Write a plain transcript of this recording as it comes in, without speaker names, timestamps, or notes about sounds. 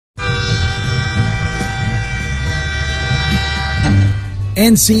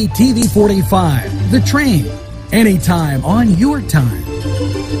NCTV45, The Train, anytime on your time.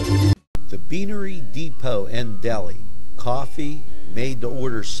 The Beanery Depot and Deli, coffee,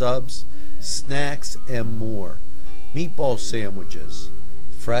 made-to-order subs, snacks, and more. Meatball sandwiches,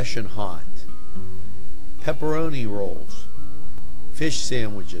 fresh and hot. Pepperoni rolls, fish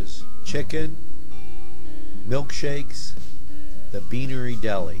sandwiches, chicken, milkshakes. The Beanery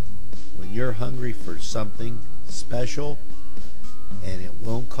Deli. When you're hungry for something special, and it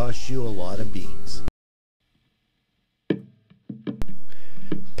won't cost you a lot of beans.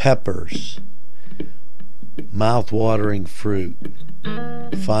 Peppers, mouth-watering fruit,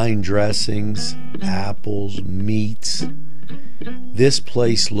 fine dressings, apples, meats. This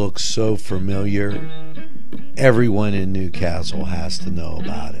place looks so familiar. Everyone in Newcastle has to know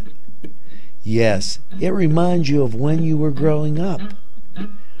about it. Yes, it reminds you of when you were growing up,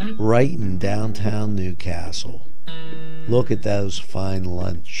 right in downtown Newcastle. Look at those fine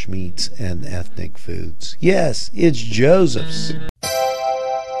lunch meats and ethnic foods. Yes, it's Joseph's.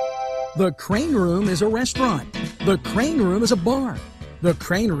 The Crane Room is a restaurant. The Crane Room is a bar. The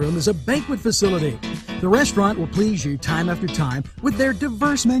Crane Room is a banquet facility. The restaurant will please you time after time with their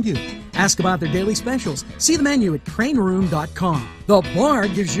diverse menu. Ask about their daily specials. See the menu at craneroom.com. The bar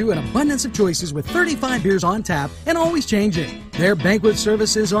gives you an abundance of choices with 35 beers on tap and always changing. Their banquet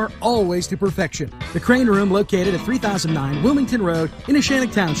services are always to perfection. The Crane Room, located at 3009 Wilmington Road in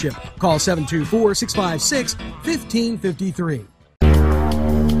Neshannock Township. Call 724-656-1553.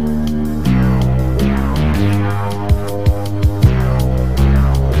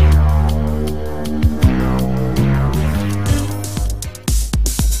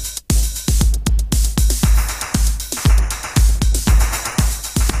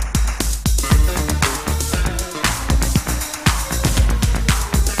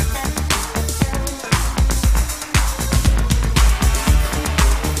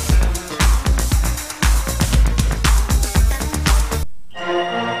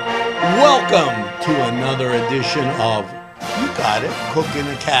 Welcome to another edition of, you got it, Cooking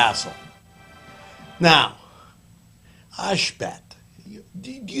the Castle. Now, Ashbet,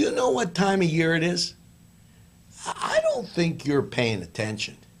 do you know what time of year it is? I don't think you're paying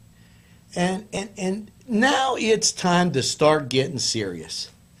attention. And now it's time to start getting serious.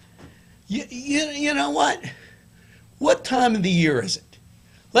 You know what? What time of the year is it?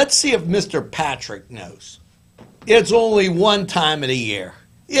 Let's see if Mr. Patrick knows. It's only one time of the year.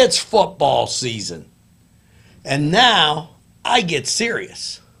 It's football season. And now I get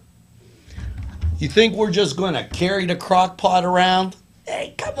serious. You think we're just going to carry the crock pot around?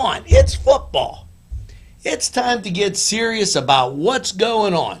 Hey, come on, it's football. It's time to get serious about what's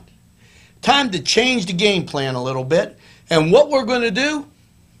going on. Time to change the game plan a little bit. And what we're going to do?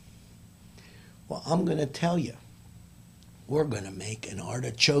 Well, I'm going to tell you. We're going to make an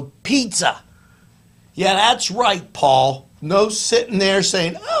artichoke pizza. Yeah, that's right, Paul. No sitting there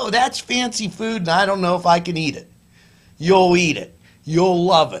saying, oh, that's fancy food and I don't know if I can eat it. You'll eat it. You'll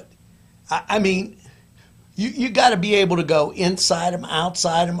love it. I mean, you got to be able to go inside them,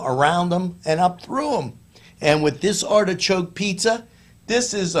 outside them, around them, and up through them. And with this artichoke pizza,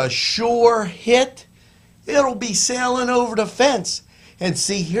 this is a sure hit. It'll be sailing over the fence. And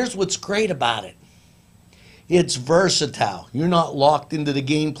see, here's what's great about it. It's versatile. You're not locked into the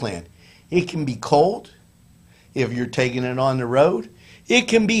game plan. It can be cold if you're taking it on the road. It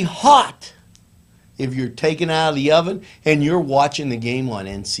can be hot if you're taking it out of the oven and you're watching the game on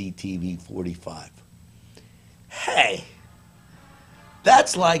NCTV45. Hey,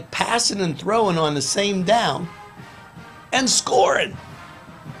 that's like passing and throwing on the same down and scoring.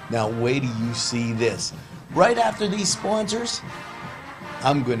 Now wait till you see this. Right after these sponsors,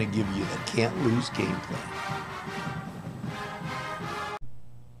 I'm going to give you the can't lose game plan.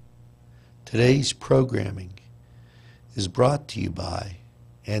 Today's programming is brought to you by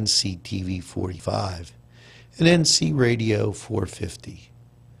NCTV45 and NC Radio 450,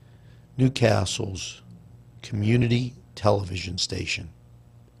 Newcastle's community television station.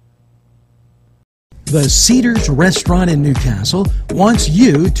 The Cedars Restaurant in Newcastle wants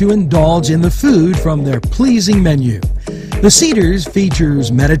you to indulge in the food from their pleasing menu. The Cedars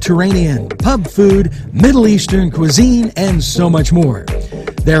features Mediterranean, pub food, Middle Eastern cuisine, and so much more.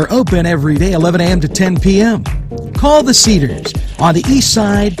 They're open every day, 11 a.m. to 10 p.m. Call the Cedars on the east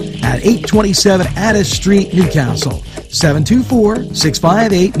side at 827 Addis Street, Newcastle,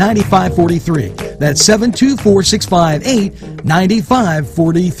 724-658-9543. That's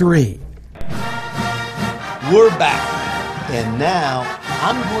 724-658-9543. We're back, and now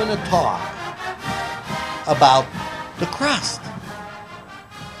I'm going to talk about the crust.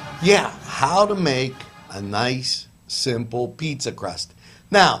 Yeah, how to make a nice, simple pizza crust.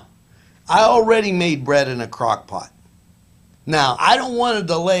 Now, I already made bread in a crock pot. Now, I don't want to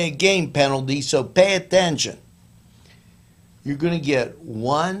delay a game penalty, so pay attention. You're going to get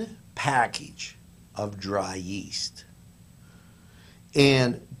 1 package of dry yeast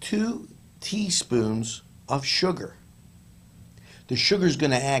and 2 teaspoons of sugar. The sugar is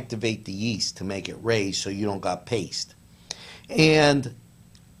going to activate the yeast to make it raise so you don't got paste. And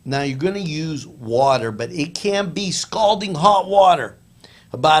now you're going to use water, but it can be scalding hot water,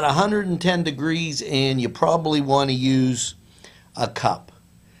 about 110 degrees, and you probably want to use a cup.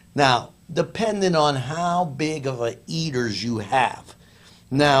 Now, depending on how big of a eaters you have.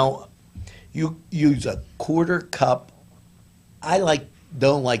 Now, you use a 1/4 cup. I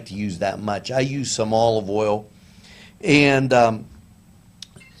don't like to use that much. I use some olive oil and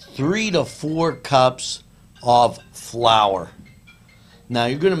 3 to 4 cups of flour. Now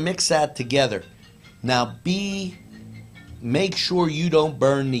you're going to mix that together. Now make sure you don't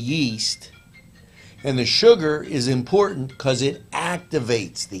burn the yeast. And the sugar is important because it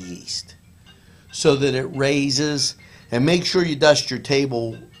activates the yeast so that it raises. And make sure you dust your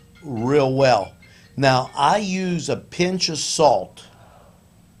table real well. Now I use a pinch of salt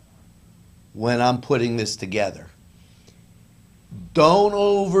when I'm putting this together. Don't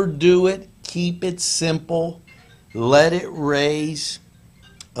overdo it. Keep it simple. Let it raise.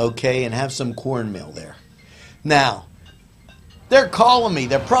 Okay, and have some cornmeal there. Now, they're calling me.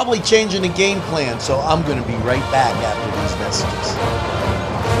 They're probably changing the game plan, so I'm going to be right back after these messages.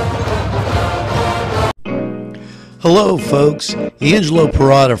 Hello, folks. Angelo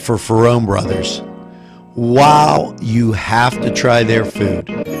Perrotta for Ferrone Brothers. Wow, you have to try their food.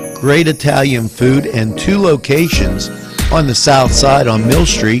 Great Italian food, and 2 locations on the south side on Mill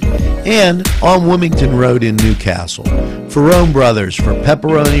Street and on Wilmington Road in Newcastle. Ferrone Brothers for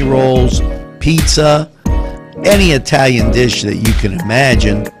pepperoni rolls, pizza, any Italian dish that you can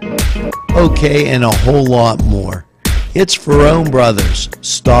imagine, okay, and a whole lot more. It's Ferrone Brothers.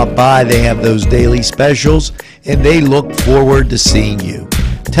 Stop by. They have those daily specials, and they look forward to seeing you.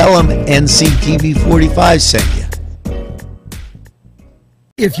 Tell them NCTV45 sent you.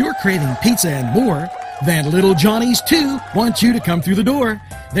 If you're craving pizza and more, then Little Johnny's 2 wants you to come through the door.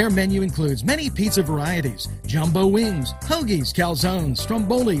 Their menu includes many pizza varieties, jumbo wings, hoagies, calzones,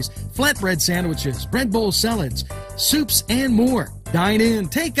 strombolis, flatbread sandwiches, bread bowl salads, soups, and more. Dine in,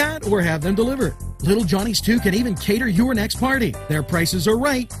 take out, or have them delivered. Little Johnny's 2 can even cater your next party. Their prices are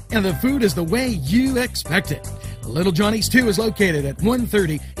right, and the food is the way you expect it. Little Johnny's 2 is located at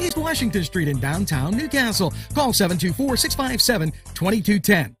 130 East Washington Street in downtown Newcastle. Call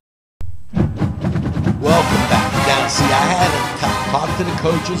 724-657-2210. Welcome back. Now, see, I had to talk to the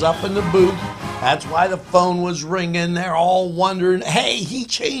coaches up in the booth. That's why the phone was ringing. They're all wondering, hey, he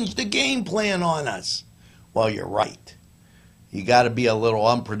changed the game plan on us. Well, you're right. You got to be a little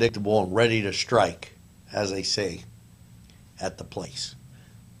unpredictable and ready to strike, as they say at the place.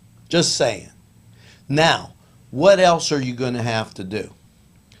 Just saying. Now, what else are you going to have to do?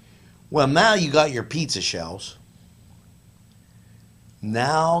 Well, now you got your pizza shells.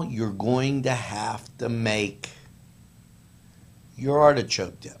 Now you're going to have to make your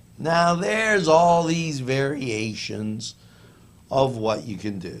artichoke dip. Now there's all these variations of what you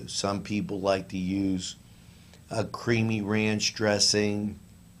can do. Some people like to use a creamy ranch dressing.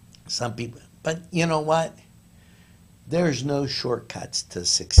 Some people, but you know what? There's no shortcuts to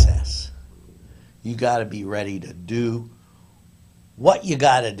success. You got to be ready to do what you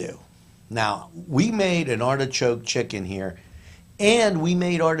got to do. Now, we made an artichoke chicken here, and we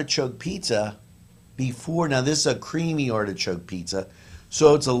made artichoke pizza before. Now, this is a creamy artichoke pizza,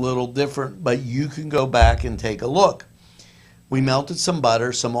 so it's a little different, but you can go back and take a look. We melted some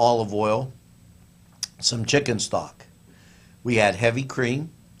butter, some olive oil, some chicken stock. We had heavy cream,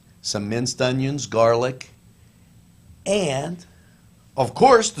 some minced onions, garlic, and, of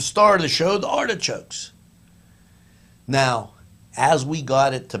course, the star of the show, the artichokes. Now, as we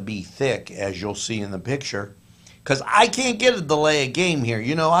got it to be thick, as you'll see in the picture, because I can't get a delay of game here.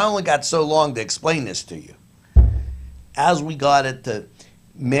 You know, I only got so long to explain this to you. As we got it to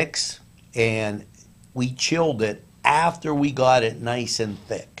mix, and we chilled it after we got it nice and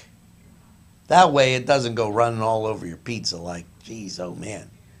thick. That way it doesn't go running all over your pizza like, geez, oh man.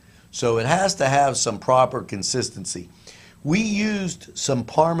 So it has to have some proper consistency. We used some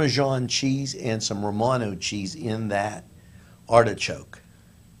Parmesan cheese and some Romano cheese in that artichoke.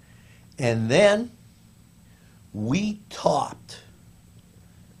 And then we topped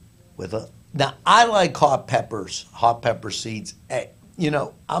with now I like hot peppers, hot pepper seeds. Hey, you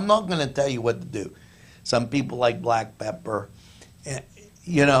know, I'm not going to tell you what to do. Some people like black pepper.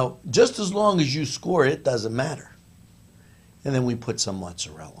 You know, just as long as you score, it doesn't matter. And then we put some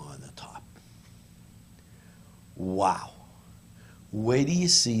mozzarella on the top. Wow. Wait till you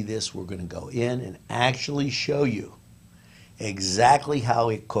see this. We're going to go in and actually show you exactly how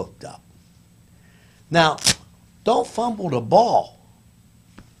it cooked up. Now, don't fumble the ball.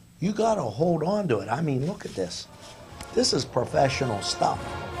 You got to hold on to it. I mean, look at this. This is professional stuff.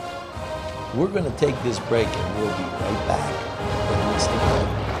 We're going to take this break and we'll be right back.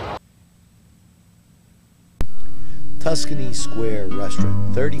 Tuscany Square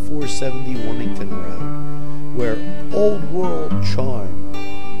Restaurant, 3470 Wilmington Road, where old world charm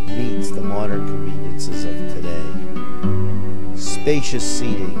meets the modern conveniences of today. Spacious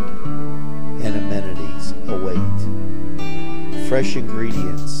seating and amenities await. Fresh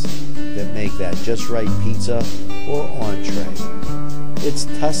ingredients that make that just right pizza or entree. It's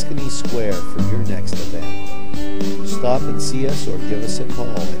Tuscany Square for your next event. Stop and see us or give us a call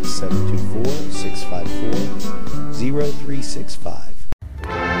at 724-654-0365.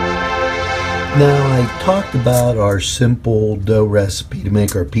 Now, I talked about our simple dough recipe to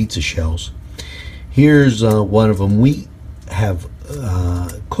make our pizza shells. Here's one of them. We have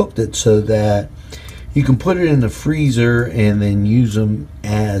cooked it so that you can put it in the freezer and then use them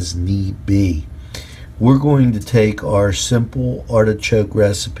as need be. We're going to take our simple artichoke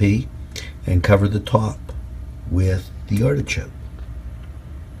recipe and cover the top with the artichoke.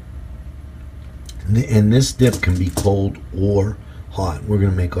 And this dip can be cold or hot. We're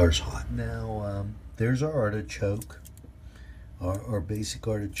going to make ours hot. Now, there's our artichoke, our basic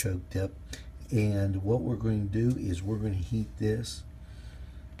artichoke dip. And what we're going to do is we're going to heat this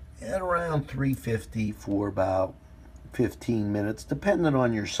at around 350 for about 15 minutes, depending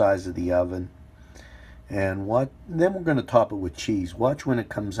on your size of the oven. And then we're going to top it with cheese. Watch when it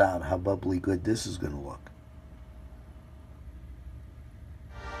comes out how bubbly good this is going to look.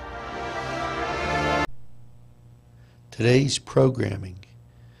 Today's programming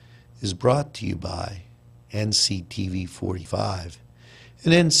is brought to you by NCTV45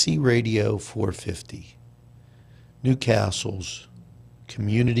 and NC Radio 450, Newcastle's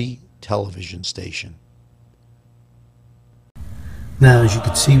community television station. Now, as you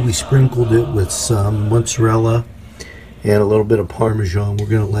can see, we sprinkled it with some mozzarella and a little bit of Parmesan. We're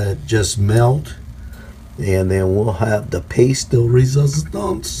going to let it just melt, and then we'll have the paste de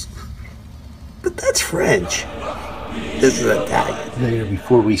resistance. But that's French. This is Italian. Now,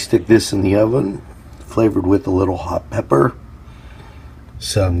 before we stick this in the oven, flavored with a little hot pepper,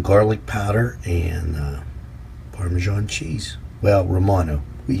 some garlic powder, and Parmesan cheese. Well, Romano.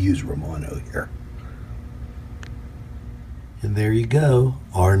 We use Romano here. And there you go,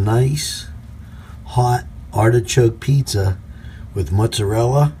 our nice hot artichoke pizza with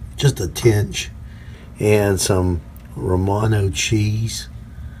mozzarella, just a tinge, and some Romano cheese.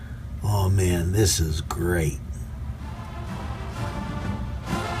 Oh man, this is great.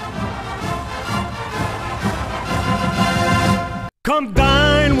 Come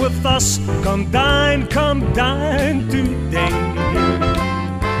dine with us, come dine today.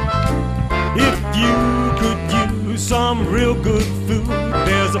 If you could use some real good food,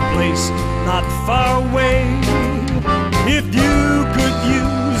 there's a place not far away. If you could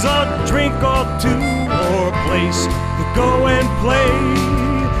use a drink or two, or a place to go and play,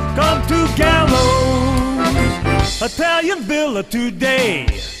 come to Gallows Italian Villa today.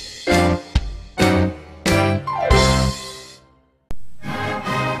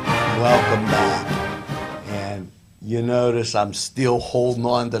 Welcome back. And you notice I'm still holding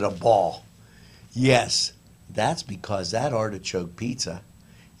on to the ball. Yes, that's because that artichoke pizza,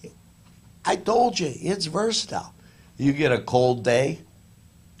 I told you, it's versatile. You get a cold day,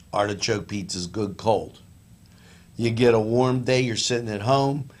 artichoke pizza's good cold. You get a warm day, you're sitting at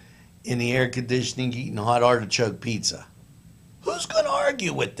home in the air conditioning eating hot artichoke pizza. Who's going to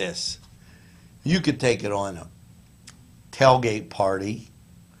argue with this? You could take it on a tailgate party,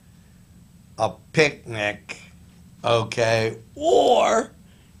 a picnic, okay, or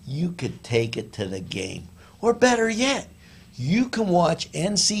you could take it to the game. Or better yet, you can watch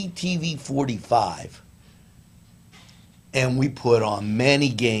NCTV45, and we put on many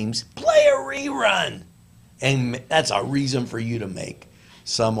games, play a rerun, and that's a reason for you to make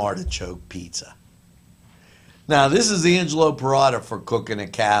some artichoke pizza. Now, this is Angelo Parada for Cooking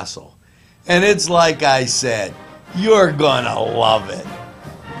at Castle, and it's like I said, you're gonna love it.